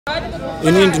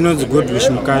Ini ndinonzi Godwish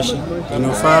Mukashi.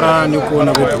 Ndinofara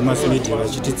nekuona kuti Drewmas media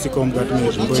vachititsika mukati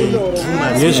menzvimbo iyi.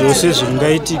 Nezvose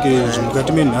zvingaitike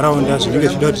mukati menharaunda zvinenge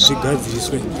zvida kuti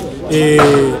zvigadziriswe.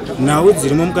 Nhau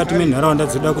dzirimo mukati menharaunda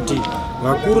dzoda kuti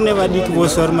vakuru nevadiki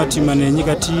vose vari matima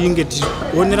nenyika tinge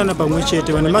tionerana pamwe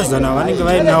chete. Vane mazana vanenge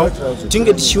vainawo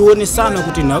tinge tichionesana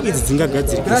kuti nhau idzi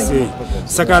dzingagadzirika sei.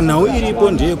 Saka nhau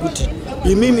iripo ndeyekuti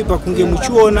imimi pakunge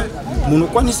muchiona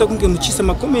munokwanisa kunge muchisa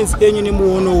makomenzi enyu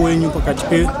nemuono wenyu pakati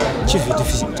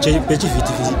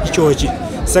pechivhiti ichochi.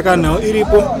 Saka nhau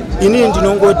iripo. Ini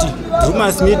ndinongoti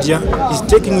Drewmas media is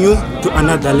taking you to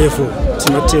another level.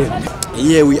 Tinotenda.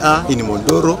 Here we are in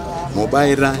Mhondoro,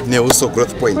 Murume, Neuso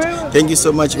growth point. Thank you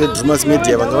so much Drewmas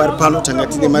media. Vanga vari pano tanga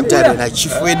tine matare na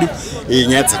chief wedu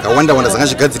nyaya dzakawanda wanda dzanga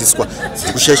zvigadziriswa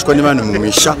dziri kushaishwa nevanhu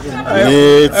mumisha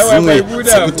nedzimwe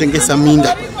dzekutengesa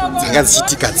minda dzanga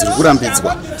dzichitika dziri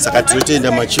kurambidzwa. Saka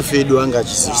tinotenda machief edu anga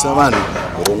achizivisa vanhu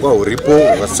urongwa huripo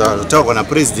hwakataurwa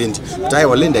napresident kuti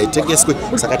aiwa lenda itengeswe.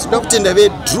 Saka tinoda kutenda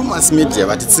veDrewmas media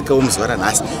vatitsikawo muzuva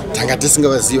ranhasi tanga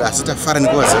tisingavazivi asi tafara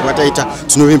nekuvaziva kwataita.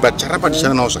 Tinovimba ticharapa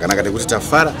tichana navo zvakanaka nekuti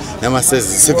tafara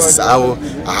namaservices avo.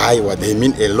 Aiwa, they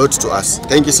mean a lot to us.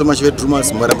 Thank you so much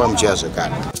veDrewmas, muramba muchiya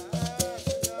zvekare.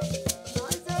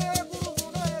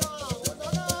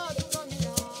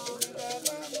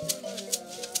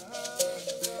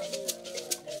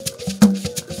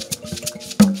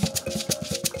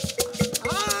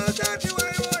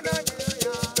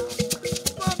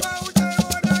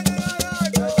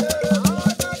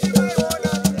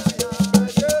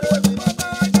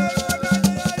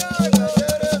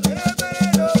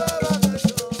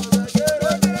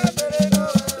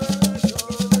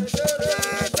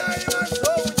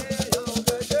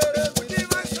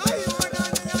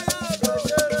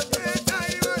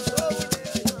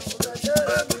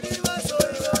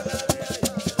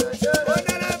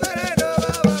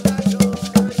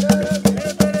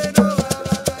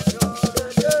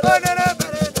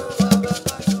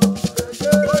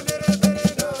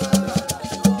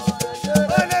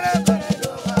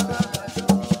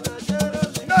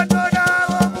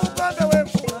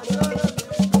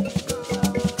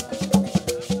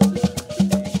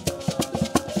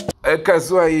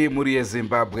 Kazuva iyi muri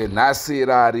yeZimbabwe nhasi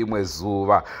rarimwe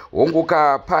zuva.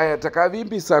 Honguka paya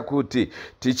takavimbisa kuti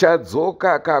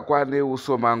tichadzoka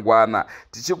kakwaneuso mangwana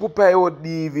tichikupaiwo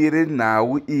divi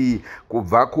renhau iyi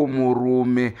kubva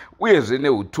kuMurume uyezve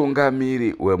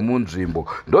neutungamiri hwemunzvimbo.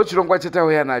 Ndo chirongwa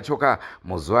chatauya nacho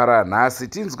muzuva ranhasi.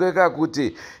 Tinzweka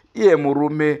kuti iye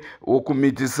murume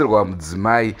wokumitisirwa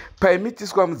mudzimai,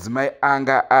 paimitiswa mudzimai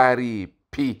anga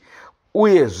aripi,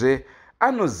 uyezve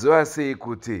anoziva sei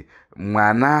kuti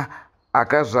mwana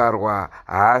akazvarwa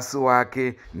haasi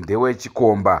wake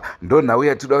ndewechikomba. Ndo nhau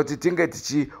yatoda kuti tinge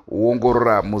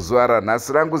tichiongorora muzuva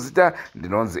ranhasi. Rangu zita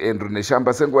ndinonzi Andrew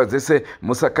Neshamba. Senguva dzese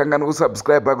musakangana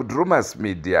kusubscribe kuDrewmas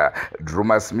media.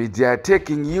 Drewmas media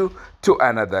taking you to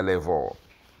another level.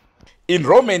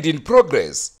 Enrollment in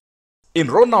progress.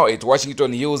 Enroll now at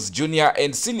Washington Hills Junior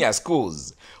and Senior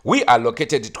Schools. We are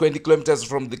located 20 kilometers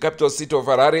from the capital city of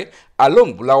Harare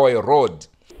along Bulawayo Road.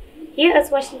 Here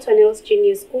at Washington Hills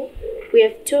Junior School, we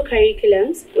have two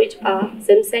curriculums, which are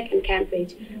ZimSec and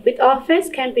Cambridge, with our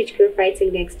first Cambridge group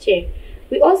writing next year.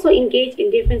 We also engage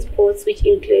in different sports, which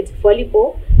include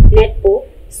volleyball, netball,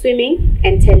 swimming,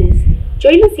 and tennis.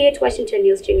 Join us here at Washington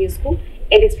Hills Junior School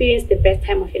and experience the best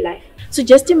time of your life. So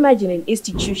just imagine an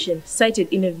institution sited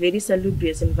in a very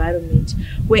salubrious environment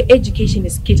where education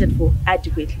is catered for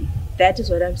adequately. That is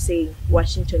what I'm saying,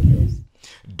 Washington Hills.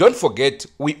 Don't forget,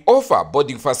 we offer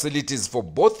boarding facilities for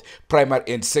both primary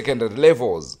and secondary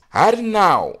levels. Hurry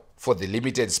now for the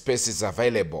limited spaces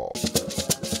available.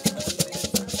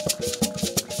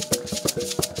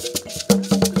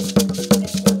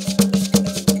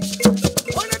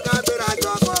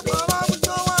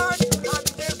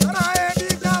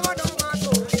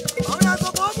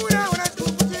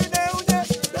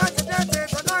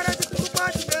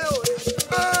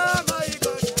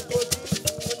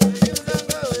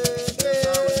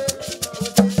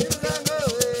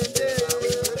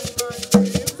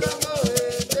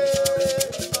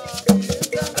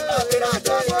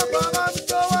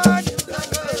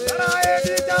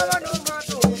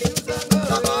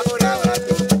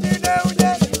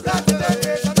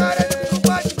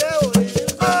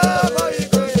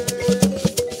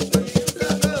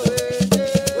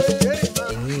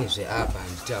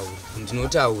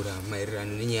 Ndinotaura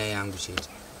maererano nenyaya yangu chete.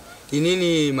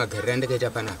 Inini magariro andakaita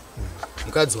panapa.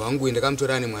 Mukadzi wangu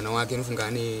ndakamutora nemwana wake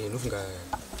nofunga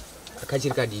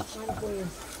akachiri kadiki.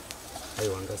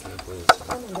 Aiwa ngasina poeta.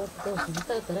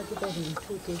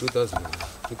 2002.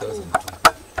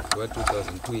 wa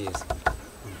 2002 years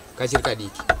kachiri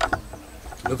kadiki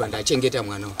ndobva ndachengeta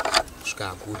mwana kusvika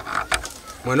akura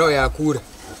mwana uyu akura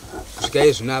kusvika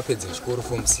izvino apedza chikoro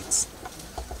form 6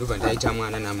 ndobva ndaita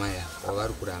mwana namai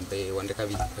wavari kuramba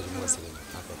wandakaviga pachimoziremu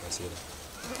apa pasera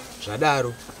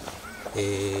zvadaro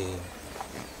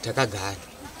takagara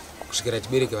kusvikira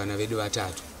tibereke vana vedu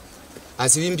vatatu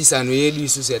asi vimbisano yedu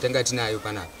isusu yatanga tinayo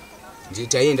panapa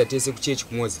taienda tese kuchechi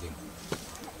kumoziremu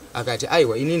akati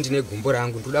aiwa ini ndine gumbo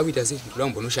rangu ndoda kuita sei ndoda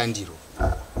kumbonoshandirwa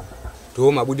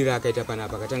ndo mabudiro akaita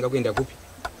panapa akatanga kuenda kupi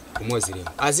kumoziremu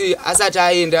asi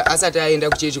asati aenda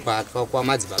kuchechi kwa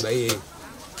madzibaba iyeyo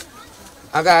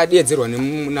akadedzerwa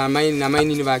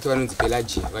namainini vake vanonzi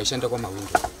Pelagia vaishanda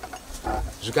kwamawindo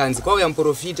zvikanzi kwauya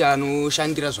muprofita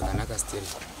anoshandira zvakanaka steri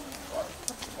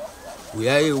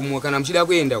uyai umwe kana muchida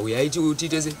kuenda uyai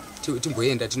tiitese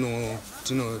timboenda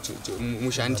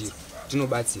mushandiro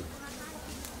tinobatsira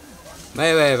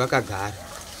mai vaya vakagara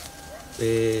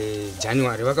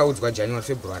January vakaudzwa January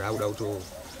February auda kuto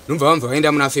nomva vamva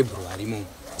vaenda muna February imo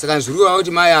saka zvirikuva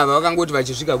kuti mai ava vakangoti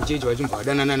vachisvika kuchechi vachimbva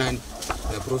vadanana nani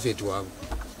naprofeti wavo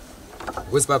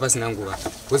vosi papa pasina nguva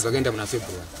vosi vakaenda muna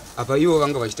February apa ivo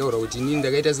vanga vachitaura kuti inini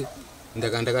ndakaita se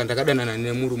ndakadanana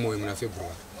nemurume muna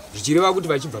February zvichireva kuti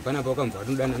vachibva panapa vakambva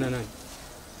vatodanana nani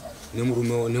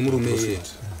nemurume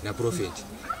naprofeti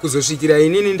kuzosvikira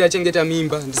inini ndachengeta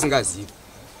mimba ndisingazivi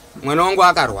mwana wangu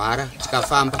akarwara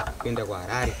tikafamba kuenda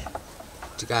kuHarare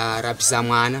tikarapisa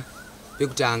mwana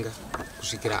pekutanga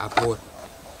kusvikira apora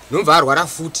nomva arwara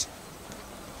futi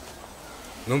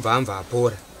nomva amva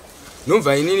apora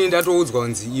nomva inini ndatoudzwa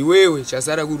kunzi iwewe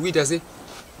chasara kuri kuita se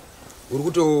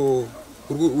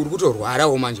uri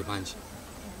kutorwarawo manje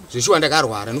zveshuwa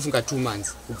ndakarwara nofunga 2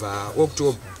 months kubva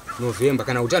October November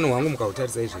kana utano hwangu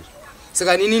mukautarisa izvezvi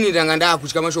saka inini ndanga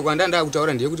ndakutya mashoko andanda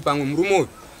kutaura ndiye kuti pamwe murume uyu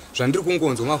zvandiri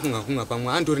kungonzwa mafunga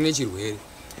pamwe andori nechirwere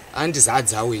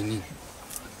andizadzawo inini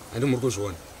andi muri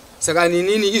kuzviona saka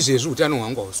inini izvezvi utano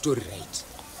hwangu hausitori right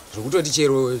zvokutoti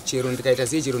chero ndikaita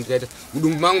sei chero ndikaita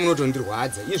mudumbu mangu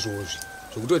munotondirwadza izvozvi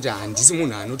zvokutoti handisi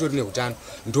munhu anotori neutano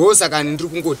ndosaka ndiri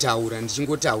kungotaura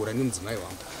ndichingotaura nemudzimai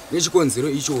wangu nechikonzero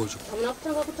ichocho hamuna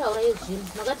kutanga kutaura izvino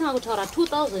makatanga kutaura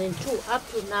 2002 up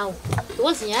to now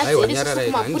because nyaya dziri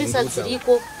kumapurisa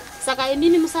dziriko saka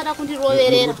inini musada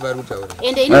kundiroverera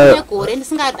ende ini negore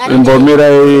ndisingadani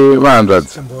imbomirai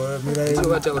vanhadzi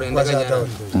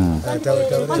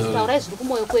taura izviri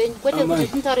kumoyo kwenyu kwete kuti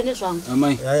tintaure nezvangu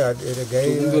amai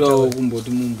kumbirawo kumboti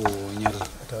mumbonyara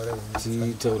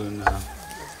titaure navo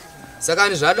saka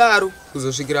ndizvadaro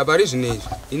kuzosvikira pari zvinezvi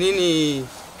inini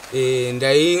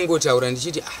ndaingotaura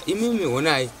ndichiti imimi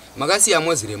honai makasiya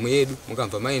moziremu yedu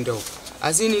mukabva maendawo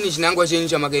asi inini chinangwa chenyu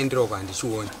chamakaenderawo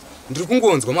handichioni ndiri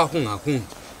kungonzwa makunga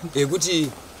ekuti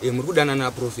muri kudana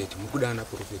naprofeti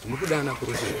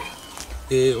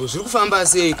zviri kufamba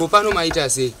sei ko pano maita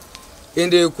sei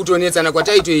ende kutonetsana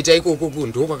kwataitoita ikoko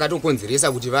ndo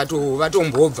kwakatokonzeresa kuti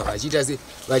vatombobva vachiita sei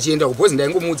vachienda kubhozi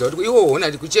ndaingomuudza kuti iwo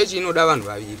hona kuchechi inoda vanhu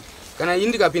vaviri kana ini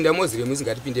ndikapinda moziremu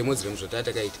isingatipinde moziremu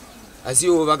zvatatakaita asi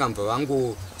ivo vakambva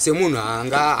vango semunhu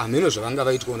anga hameno zvavanga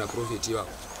vaitwa naprofeti ivavo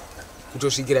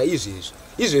kutosvikira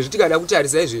izvezvi tikada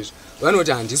kutarisa izvezvi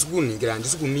vanoti handisi kunhingira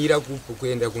handisi kumira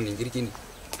kuenda kunhingirikini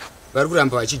vari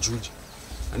kuramba vachijuja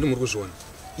handi muri kuzviona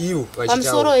ivo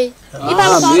pamusoroi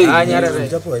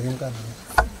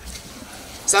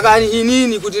saka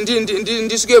inini kuti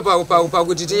ndisvike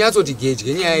pakuti tinyatsoti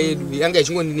gedye nyaya yedu yanga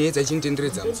ichingondinetsa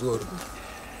ichinitenderedza musoro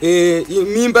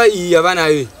mimba iyi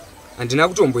yavanayo handina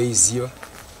kutomboiziva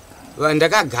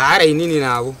ndakagara inini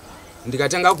navo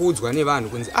ndikatanga kuudzwa nevanhu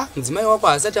kunzi mudzimai wako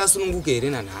hasati asununguka here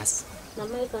nanhasi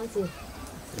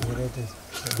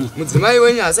mudzimai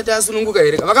wenyu hasati asununguka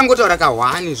here vakangotaura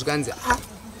kahwani zvikanzi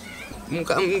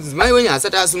mudzimai wenyu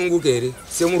hasati asununguka here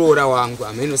semuroora wangu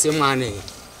hameno semwana here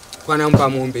kwana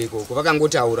mupamombe ikoko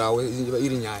vakangotaurawo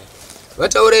iri nyaya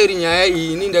vataura iri nyaya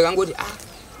iyi ini ndakangoti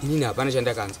inini hapana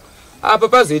chandakanzwa apa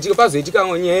pazoitika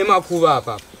nyaya yemakuva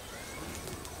apapa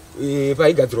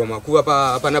paigadzirwa makuva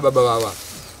pana baba vava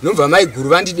nomva mai guru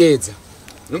vandidedza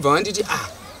nomva vanditi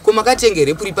ko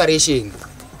makatengere preparation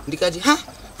ndikati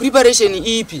preparation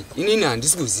ipi inini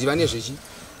handisi kuziva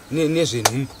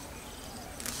nezvenhumbu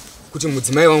kuti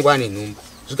mudzimai wangu ane nhumbu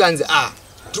zvikanzi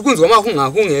tiri kunzwa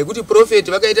mahunga ekuti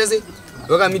profeti vakaita se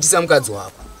vakamitisa mukadzi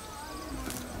wako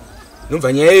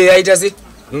nomva nyaya iyo yaita se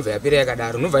nomva yapera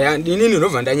yakadaro nomva inini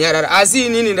nomva ndanyarara asi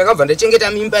inini ndakabva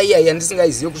ndachengeta mimba iya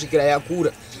yandisingaizivi kusvikira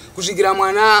yakura kusvikira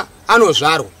mwana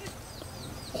anozvarwa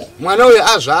mwana uyu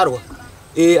azvarwa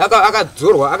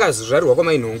akadzorwa akazvarwa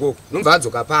kwamainhongoko nomva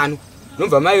adzoka pano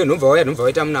nomva mai nomva waya nomva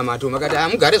waita munamato makati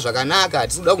mugare zvakanaka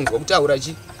hatisi kuda kunzwa kutaura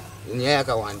nyaya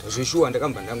yakawanda zveshuwa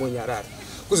ndakabva ndangonyarara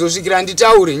kuzosvikira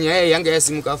nditaure nyaya yanga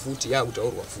yasimuka futi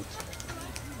yakutaurwa futi.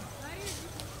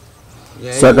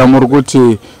 Saka muri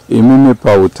kuti imimi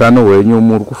pautano hwenyu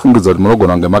muri kufungidza kuti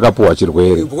munogona kunge makapuwa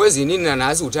chirwere? Because inini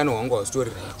nanhasi utano hwangu hausitori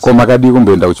right. Ko makadi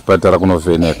kumboenda kuchipatara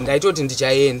kunovhenekwa? Ndaitoti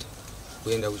ndichaenda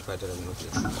kuenda kuchipatara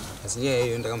kunovhenekwa. Asi nyaya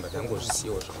iyo ndakamba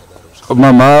ndangozvisiyawo zvakadaro.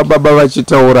 Mama baba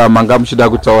vachitaura manga muchida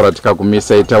kutaura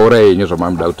tikakumisai, taura yenyu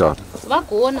zvamunoda kutaura.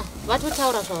 Vagona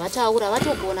vatotaura zvavataura,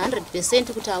 vatogona 100%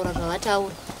 kutaura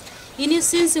zvavataura. Ini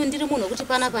since ndiri munhu kuti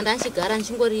panapa ndachigara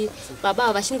nchingori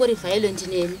baba vachingori violent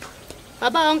neni.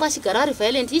 Baba vangu vachigara vari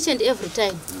violent each and every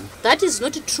time. That is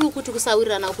not true kuti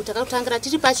kusawirirana kuti takakutangira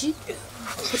tiri pachi.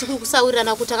 Kuti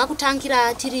kusawirirana kuti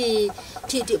takakutangira tiri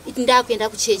ndakuenda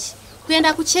kuchechi.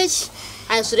 Kuenda kuchechi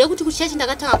azvire kuti kuchechi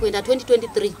ndakatanga kuenda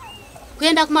 2023.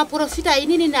 Kuenda kumaporofita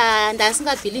inini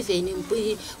ndasinga believe in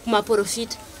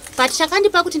kumaporofita. But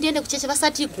chakandipa kuti ndiende kuchechi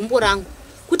vasati gumbo rangu.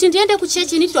 Kuti ndiende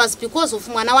kuchechi it was because of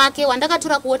mwana wake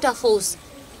wandakatora kuwaterfalls.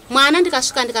 Mwana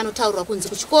ndikasvika ndikanotaurwa kunzi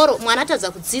kuchikoro mwana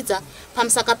atadza kudzidza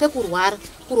pamusaka pekurwara.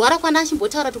 Kurwara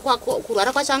kwandachimbotaura kuti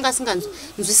kurwara kwacho anga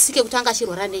asinganzwisike kuti anga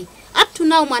achirwara nei. Up to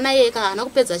now mwana yeka haana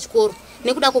kupedza chikoro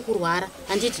nekuda kwokurwara.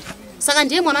 Handiti. Saka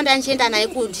ndiye mwana ndanchienda naye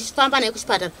ndichifamba naye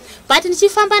kuchipatara. But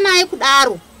ndichifamba naye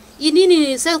kudaro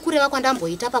inini sekureva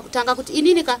kwandamboita pakutanga kuti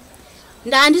inini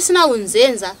ndandisina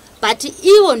unzenza but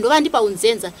ivo ndova ndipa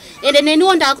unzenza ende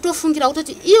neniwo ndakutofungira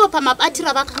kuti ivo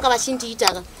pamabatira vakanga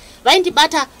vachindiita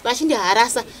vaindibata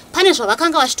vachindiharasa pane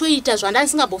zvavakanga vachitoita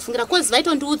zvandasingambofungira kozi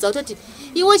vaitondiudza kuti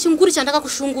iwe chinguri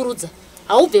chandakakushungurudza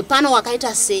haubve pano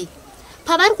wakaita sei.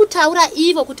 Pavari kutaura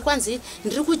ivo kuti kwanzi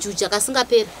ndiri kujuja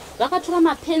kasingapera vakatora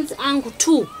mapenzi angu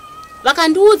 2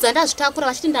 vakandiudza ndazvitakura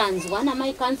vachiti ndanzwa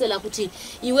namai kansela kuti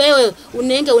iwewe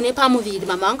unenge une pamuviri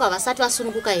mama vangu havasati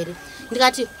vasununguka here.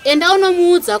 Ndikati enda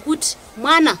unomuudza kuti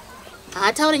mwana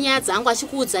haataure nyaya dzangu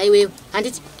achikuudza iwewe.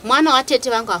 Handiti mwana watete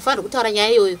vangu hafaniri kutaura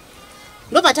nyaya iyoyo.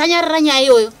 Ndobva tanyarara nyaya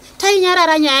iyoyo,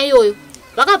 tainyarara nyaya iyoyo.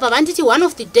 Vakabva vanditi one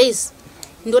of the days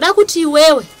ndoda kuti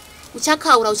iwewe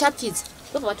uchakaura uchapfidza.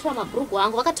 Ndobva vatora mabhurugu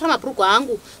angu, vakatora mabhurugu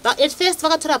angu. At first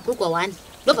vakatora bhurugu 1.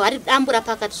 Ndobva vari dambura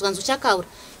pakati zvanzi uchakaura.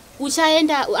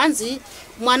 Uchaenda anzi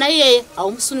mwana iyeye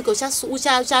haumusunike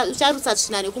ucharutsa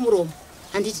tsvina nekumuromo.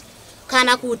 Handiti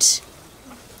kana kuti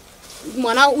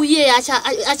mwana uye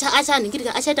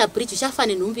achanhingirika achaita bridge uchafa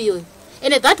nenhumbi iyoyo.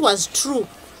 And that was true.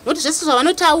 Noti zvese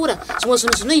zvavanotaura zvimwe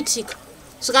zvinhu zvinoitika.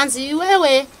 Zvikanzi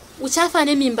iwewe uchafa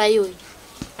nemimba iyoyo.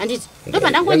 Handiti ndobva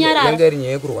ndangonyarara.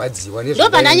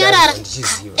 Ndobva ndanyarara.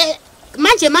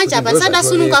 Manje apa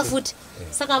sandasununga futi.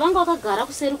 Saka vanga vakagara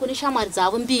kuseri kune shamwari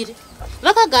dzavo 2.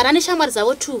 Vakagara neshamwari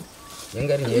dzavo 2.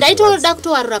 Ndaitoda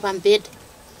kutowarura pamubhedha.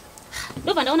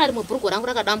 Ndobva ndaona rimwe bhurugu rangu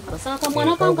rakadambura. Saka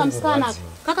kamwana kangu kamusikana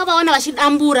kakavaona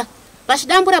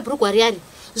vachidambura bhurugu riyari.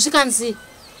 Zvikanzi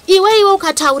iwe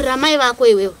ukataurira mai vako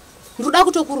iwewe ndoda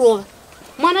kutokurova.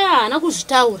 Mwana haana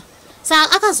kuzvitaura.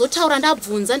 Saka akazotaura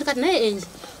ndabvunza ndikati naye enje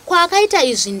kwaakaita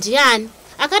izvi ndiani?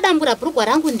 Akadambura bhurugu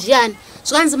rangu ndiani?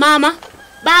 Zvikanzi mama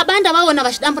baba ndavaona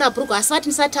vachidambura bhurugu asi vati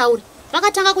ndisataure.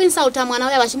 Vakatanga kuinsulta mwana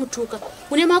uya vachimutuka.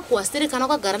 Une makuwa siri kana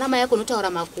ukagara namai yako unotaura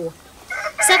makuwa.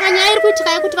 Saka nyaya iri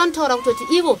kuitika yekuti vanotaura kutoti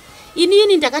ivo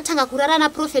inini ndakatanga kurara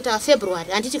naprofeta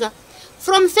waFebruary. Handitika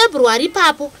from February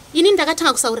ipapo inini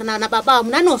ndakatanga kusaurirana nababa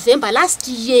muna November last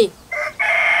year.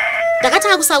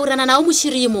 Ndakatanga kusaurirana nawo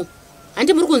muchirimo.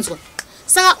 Handi muri kunzwa.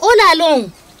 Saka all along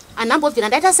anambobvira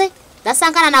ndaita sei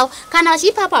ndasangana nawo kana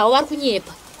vachipapo havo vari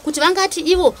kunyepa kuti vangati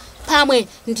ivo pamwe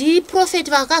ndi prophet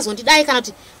vakazondidai kana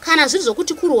kuti kana zviri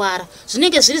zvokuti kurwara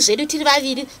zvinenge zviri zvedu tiri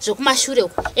vaviri zvekumashure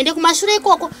uko ende kumashure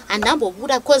ikoko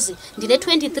handambobuda because ndine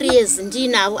 23 years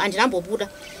ndinavo handinambobuda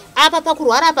apa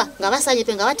pakurwara apa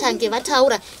ngavasanyepe ngavatange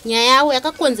vataura nyaya yavo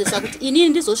yakakonzesa kuti inini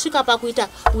ndizosvika pakuita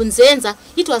unzenza.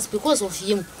 It was because of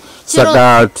him.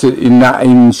 Saka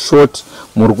in short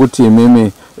muri kuti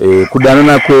imimi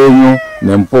kudanana kwenyu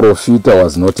nemuporofita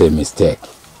was not a mistake.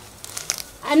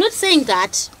 I'm not saying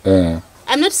that.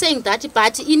 I'm not saying that,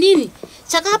 but inini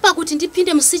chakapa kuti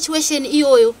ndipinde mu situation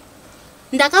iyoyo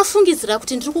ndakafungidzira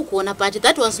kuti ndiri kugona, but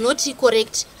that was not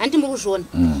correct. Handi muri kuzvona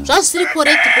zvazvisiri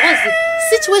correct because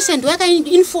situation ndo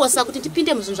yakainforce kuti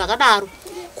ndipinde mu zvinhu zvakadaro.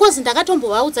 Cause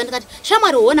ndakatombovaudza ndikati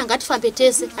shamwari huona ngatifambe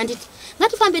tese. Handiti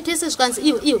ngatifambe tese zvikanzi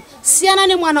iwe siyana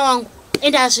nemwana wangu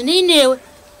ende hazvinei newe.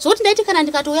 Zvokuti ndaiti kana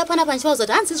ndikatouya panapa ndichivauza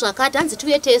kuti hanzi zvakati hanzi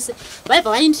tiuye tese vaibva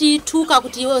vaindituka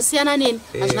kuti iwe siyana neni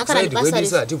hazvina kana ndibasa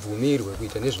rese. Hatibvumirwe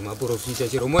kuita nezvemaprofita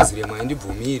chero Muslim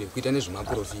handibvumire kuita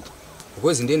nezvemaprofita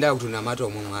because ndenda kutonamata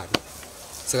umwe Mwari.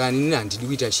 Saka inini handidi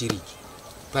kuita shiriki.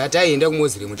 Pataienda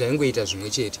kuMuslim taingoita zvimwe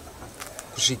chete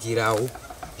kusvikirawo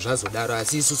zvazodaro,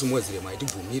 asi isusu Muslim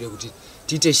hatibvumire kuti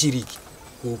tiite shiriki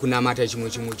kunamata chimwe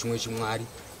chimwari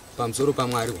pamusoro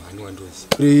pamwari wani wandozi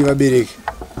kuri vabereki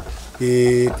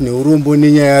tine urombo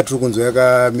nenyaya yatiri kunzwa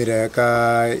yakamira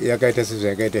yakaita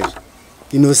sezvayakaita izvi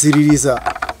inosiririsa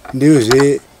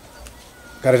ndeyozve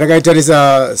kana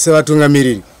takaitarisa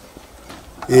sevatungamiriri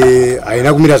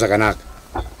haina kumira zvakanaka.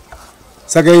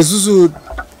 Saka isusu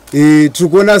tiri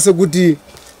kuona sekuti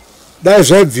dai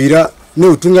zvaibvira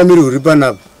neutungamiri huri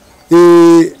panapa.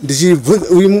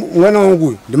 Uyu mwana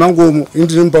wangu ndimangomo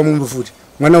ndinomupa mombe futi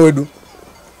mwana wedu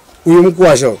uyu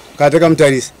mukwasha kana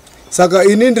takamutarisa. Saka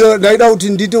ini ndaida kuti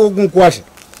ndite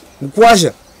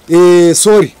mukwasha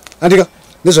sorry andika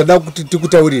ndezvada kuti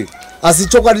tikutaurire, asi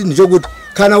chokwadi ndichokuti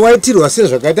kana waitirwa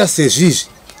sezvakaita sezvizvi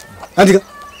andika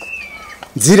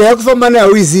nzira yakufamba nayo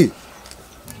hauizivi.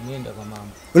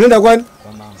 Unoenda kwani?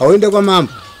 Hauende kwa mama,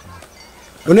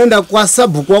 unoenda kwa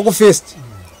sabhuku wako first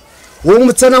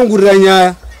womutsanangurira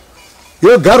nyaya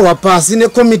yogarwa pasi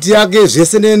nekomiti yake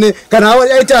zvese nene. Kana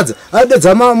aitadza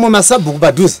adedza masabhuku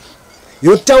padhuze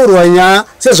yotaurwa nyaya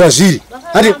sezvazviri.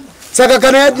 Saka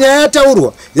kana nyaya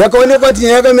yataurwa yakaonekwa kuti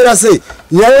nyaya yakamira sei,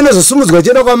 nyaya inozosumudzwa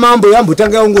ichienda kwa mambo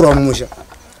yambotanga yaungurwa mumusha.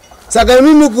 Saka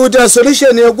imimi kuita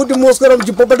solution yekuti moswera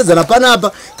muchipopotedzana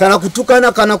panapa kana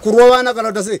kutukana kana kurovana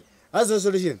kana kuti sei hazo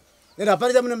solution. Enda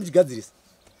hapana chamune muchigadzirisa.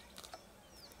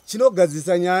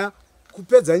 Chinogadzirisa nyaya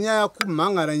kupedza nyaya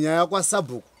kumhangana nyaya kwa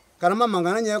sabhuku. Kana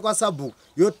mamhangana nyaya kwa sabhuku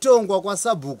yotongwa kwa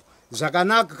sabhuku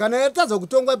zvakanaka. Kana yatadza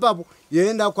kutongwa ipapo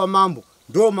yoenda kwa mambo.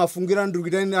 Ndo mafungira ndiri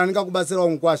kuita anenge kubatsira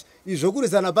mukwasha. Izvo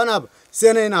kurisana panapa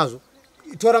sena inazvo.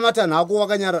 Tora matanho ako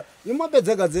wakanyara imombe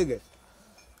dzega dzega.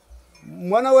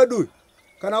 Mwana wedu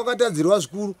kana wakatadzirwa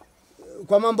zvikuru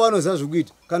kwa mambo anoziva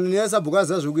zvekuita, kana nyaya sabhuku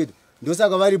aziva zvekuita,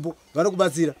 ndosaka varipo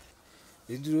vanokubatsira.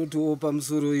 Ndinoto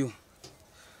pamusoro uyu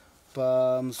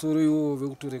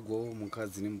Wekutorerwa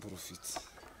Mukadzi Nemuporofita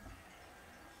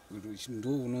ndo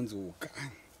unonzi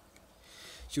ukani.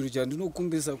 Chiro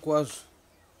chandinokumbisa kwazvo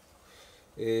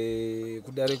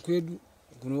kudare kwedu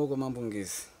kunova kwamambo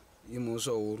ngezi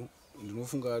imhosva huru.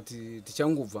 Ndinofunga kuti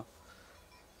tichangobva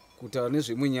kutaura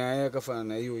nezvimwe nyaya yakafanana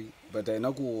naiyoyi, but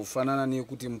haina kufanana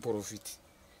neyekuti muporofiti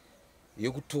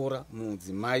yekutora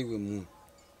mudzimai wemunhu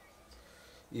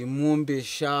imombe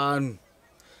 5.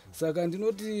 Saka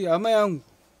ndinoti hama yangu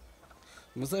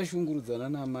musashungurudzana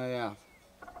namai ava,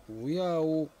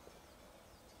 uyawo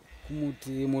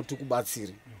kumutemo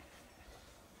tikubatsire.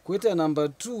 Kweta number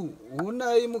 2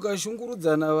 unai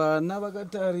mukashungurudzana vana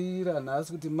vakatarira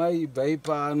nhasi kuti mai ibvai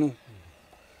pano,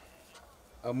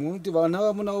 amuti vana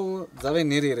vamunavo dzave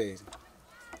nherera here.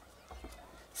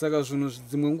 Saka zvinhu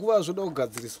dzimwe nguva zvoda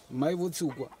kugadziriswa, mai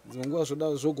votsiukwa, dzimwe nguva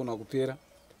zvoda zvogona kupera.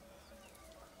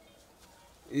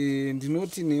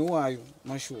 Ndinoti newayo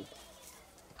mashoko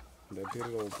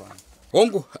ndapererawo pano.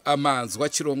 Hongu amanzwa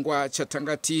chirongwa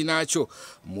chatanga tiinacho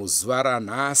muzuva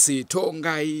ranhasi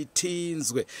tongai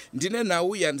tinzwe. Ndine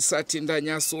nhau yandisati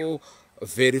ndanyaso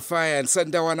verify handisati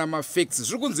ndawana mafacts.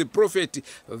 Zviri kunzi profeti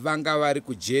vanga vari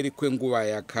kujeri kwenguva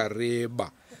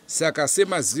yakareba. Saka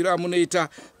semaziro amunoita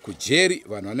kujeri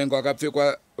vanhu vanenge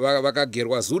vakapfekwa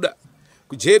vakagerwa zuda,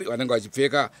 kujeri vanenge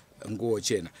vachipfeka nguo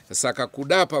chena. Saka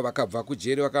kudapa vakabva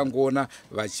kujeri vakangoona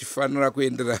vachifanira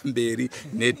kuenderera mberi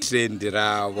netrend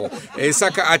ravo.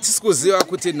 Saka hatisi kuziva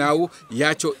kuti nhau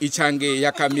yacho ichange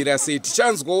yakamira sei.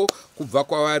 Tichanzwawo kubva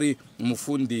kwavari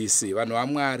mufundisi, vanhu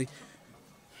vaMwari.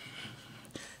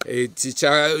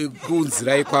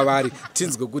 Tichakunzirai kwavari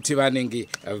tinzwe kuti vanenge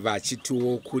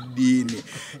vachitiwo kudini.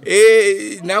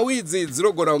 Nhau idzi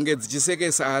dzinogona kunge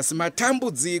dzichisekesa, asi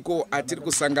matambudziko atiri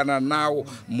kusangana nawo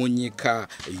munyika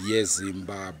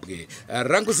yeZimbabwe.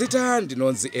 Rangu zita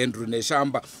ndinonzi Andrew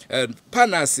Neshamba.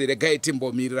 Panhasi regai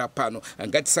timbomirira pano,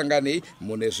 ngatisanganei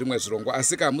mune zvimwe zvirongwa,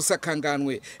 asi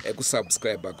musakanganwe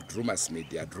kusubscribe kuDrewmas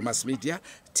Media. Drewmas Media,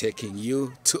 taking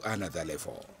you to another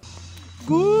level.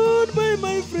 Goodbye,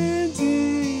 my friends.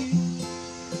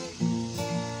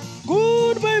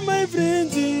 Goodbye, my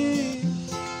friends.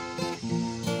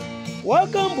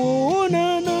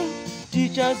 Wakamboonana,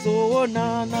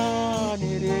 tichazoonana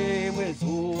nerimwe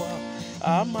zuva,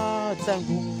 hama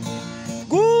dzangu.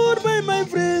 Goodbye, my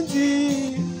friends.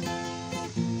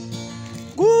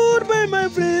 Goodbye, my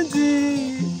friends.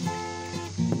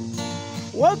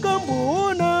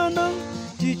 Wakamboonana,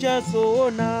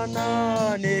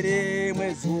 tichazoonana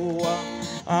nerimwe zuva,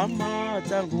 hama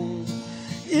dzangu.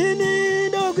 Ini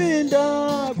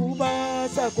ndokuenda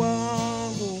kubasa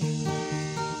kwangu.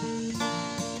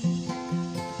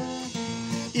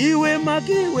 Iwe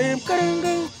makiwe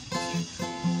mkaranga.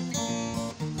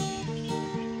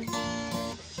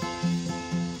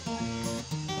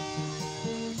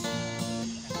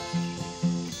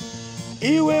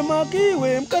 Iwe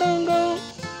makiwe mkaranga.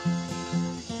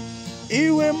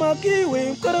 iwe makiwe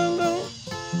mkaranga.